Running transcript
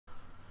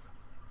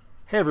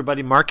Hey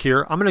everybody, Mark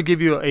here. I'm going to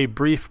give you a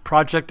brief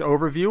project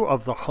overview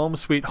of the Home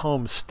Sweet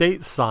Home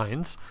state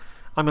signs.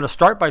 I'm going to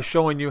start by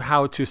showing you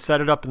how to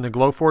set it up in the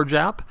Glowforge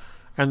app,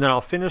 and then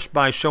I'll finish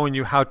by showing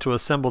you how to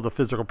assemble the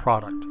physical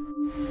product.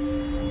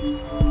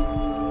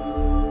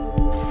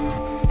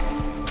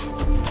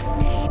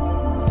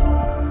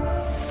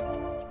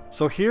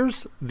 So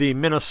here's the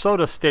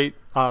Minnesota state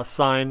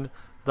sign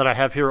that I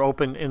have here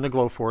open in the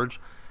Glowforge.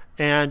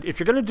 And if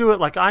you're going to do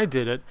it like I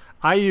did it,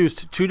 I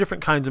used two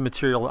different kinds of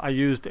material. I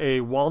used a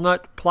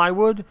walnut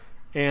plywood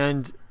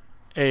and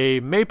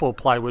a maple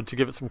plywood to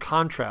give it some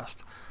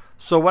contrast.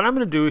 So what I'm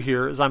going to do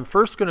here is I'm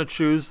first going to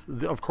choose,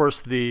 of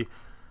course, the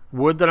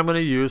wood that I'm going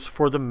to use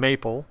for the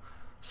maple.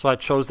 So I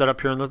chose that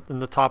up here in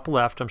the top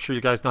left. I'm sure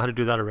you guys know how to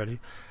do that already.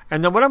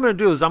 And then what I'm going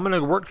to do is I'm going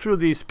to work through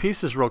these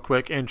pieces real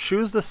quick and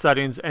choose the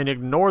settings and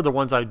ignore the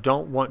ones I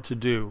don't want to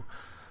do.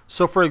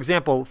 So for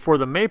example, for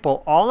the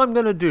maple, all I'm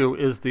going to do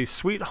is the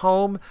Sweet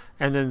Home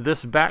and then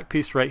this back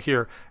piece right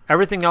here.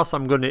 Everything else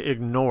I'm going to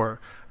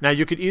ignore. Now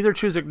you could either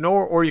choose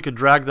ignore or you could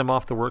drag them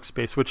off the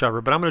workspace,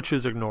 whichever, but I'm going to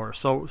choose ignore.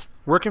 So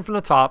working from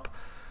the top,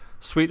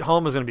 Sweet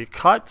Home is going to be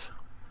cut.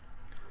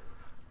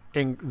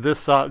 And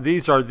this,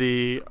 these are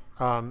the,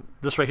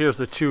 this right here is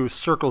the two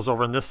circles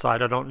over on this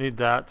side. I don't need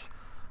that.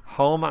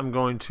 Home I'm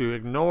going to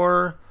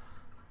ignore.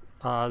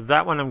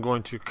 That one I'm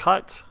going to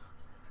cut.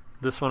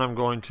 This one I'm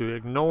going to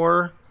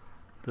ignore.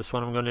 This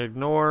one I'm going to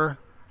ignore,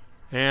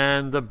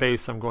 and the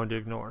base I'm going to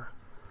ignore.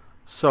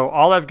 So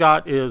all I've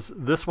got is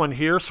this one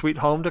here, Sweet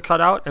Home, to cut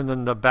out, and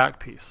then the back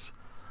piece.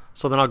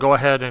 So then I'll go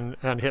ahead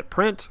and hit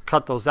print,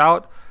 cut those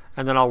out,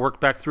 and then I'll work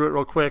back through it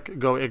real quick,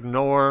 go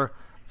ignore,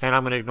 and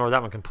I'm going to ignore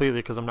that one completely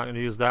because I'm not going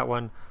to use that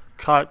one.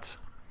 Cut,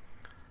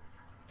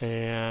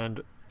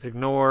 and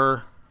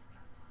ignore,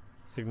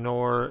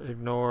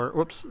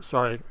 whoops,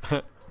 sorry,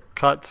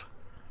 cut,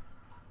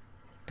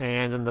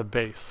 and then the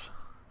base.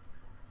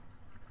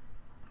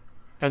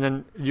 And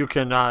then you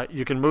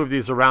can move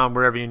these around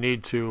wherever you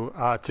need to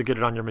get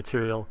it on your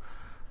material.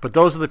 But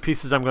those are the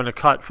pieces I'm going to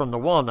cut from the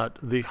walnut,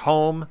 the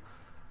home,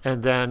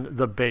 and then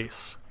the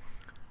base.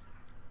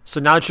 So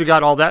now that you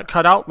got all that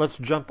cut out, let's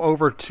jump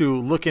over to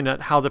looking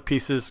at how the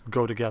pieces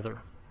go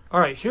together.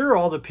 All right, here are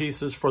all the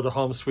pieces for the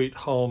Home Sweet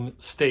Home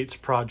States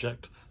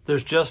project.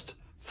 There's just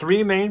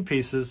three main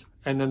pieces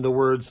and then the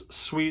words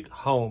Sweet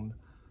Home.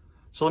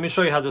 So let me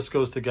show you how this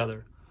goes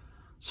together.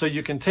 So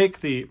you can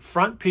take the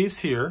front piece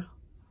here,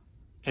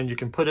 and you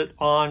can put it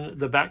on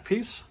the back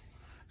piece,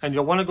 and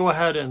you'll want to go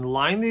ahead and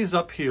line these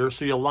up here.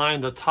 So you'll line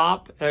the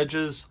top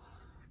edges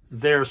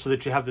there so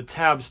that you have the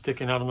tabs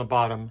sticking out on the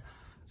bottom,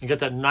 and get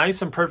that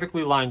nice and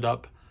perfectly lined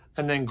up,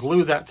 and then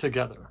glue that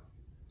together.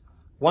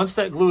 Once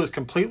that glue is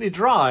completely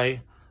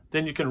dry,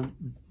 then you can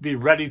be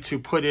ready to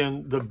put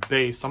in the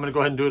base. I'm going to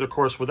go ahead and do it, of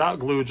course, without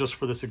glue just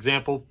for this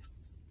example.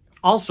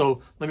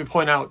 Also, let me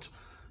point out,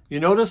 you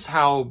notice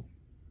how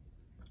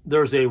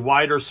there's a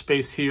wider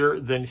space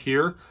here than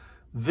here.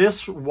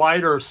 This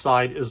wider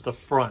side is the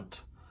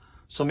front.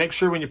 So make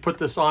sure when you put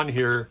this on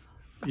here,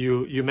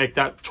 you make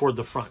that toward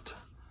the front.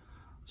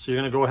 So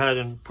you're going to go ahead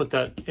and put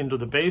that into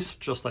the base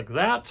just like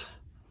that.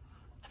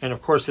 And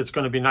of course it's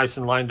going to be nice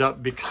and lined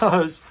up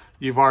because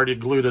you've already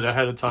glued it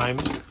ahead of time.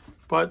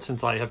 But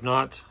since I have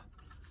not,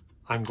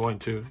 I'm going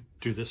to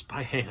do this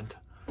by hand.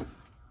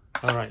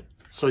 All right,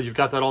 so you've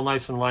got that all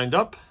nice and lined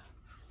up.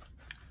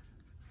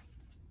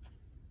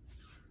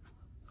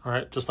 All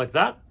right, just like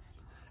that.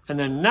 And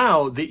then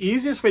now, the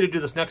easiest way to do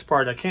this next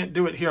part, I can't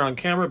do it here on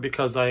camera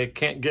because I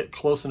can't get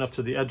close enough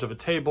to the edge of a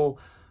table.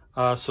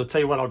 So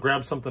tell you what, I'll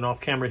grab something off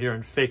camera here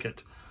and fake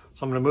it.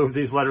 So I'm going to move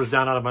these letters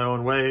down out of my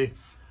own way.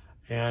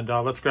 And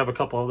let's grab a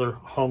couple other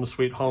Home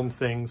Sweet Home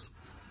things.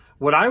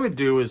 What I would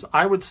do is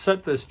I would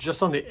set this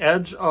just on the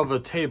edge of a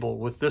table,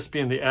 with this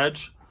being the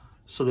edge,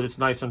 so that it's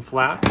nice and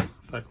flat.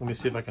 In fact, let me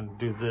see if I can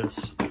do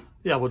this.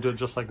 Yeah, we'll do it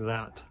just like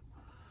that.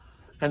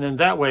 And then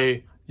that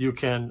way, you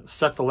can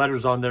set the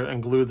letters on there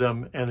and glue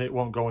them and it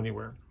won't go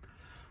anywhere.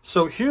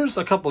 So here's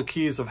a couple of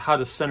keys of how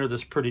to center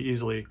this pretty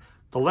easily.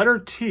 The letter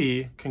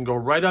T can go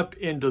right up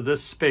into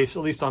this space,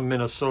 at least on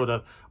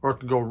Minnesota, or it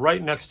can go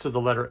right next to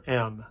the letter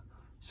M.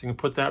 So you can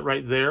put that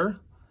right there.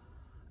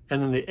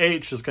 And then the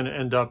H is going to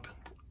end up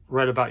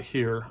right about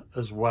here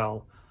as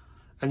well.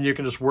 And you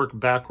can just work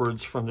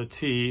backwards from the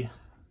T.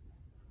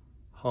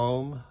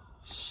 Home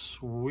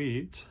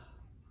Sweet.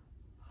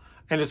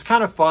 And it's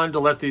kind of fun to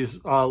let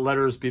these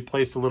letters be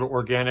placed a little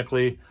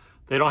organically.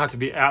 They don't have to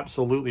be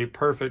absolutely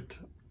perfect,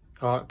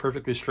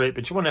 perfectly straight,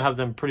 but you want to have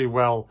them pretty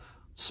well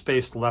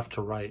spaced left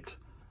to right.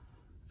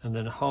 And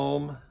then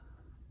home,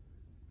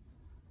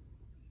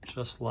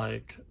 just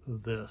like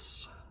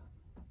this.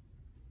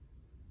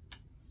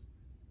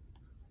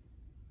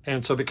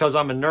 And so because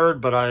I'm a nerd,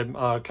 but I'm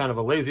kind of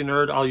a lazy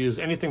nerd, I'll use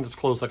anything that's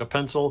close like a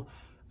pencil,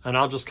 and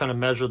I'll just kind of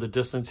measure the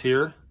distance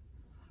here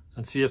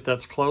and see if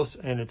that's close,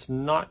 and it's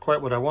not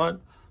quite what I want.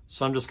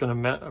 So I'm just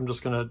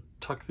gonna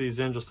tuck these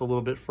in just a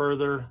little bit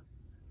further,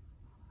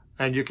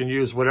 and you can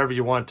use whatever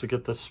you want to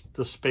get the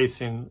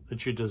spacing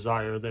that you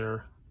desire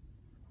there.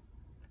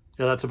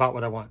 Yeah, that's about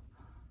what I want.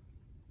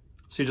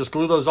 So you just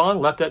glue those on,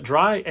 let that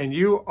dry, and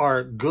you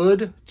are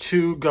good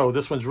to go.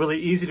 This one's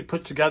really easy to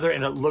put together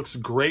and it looks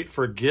great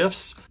for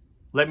gifts.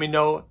 Let me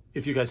know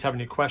if you guys have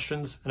any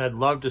questions, and I'd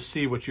love to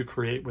see what you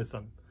create with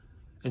them.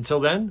 Until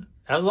then,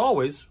 as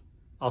always,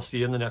 I'll see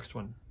you in the next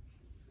one.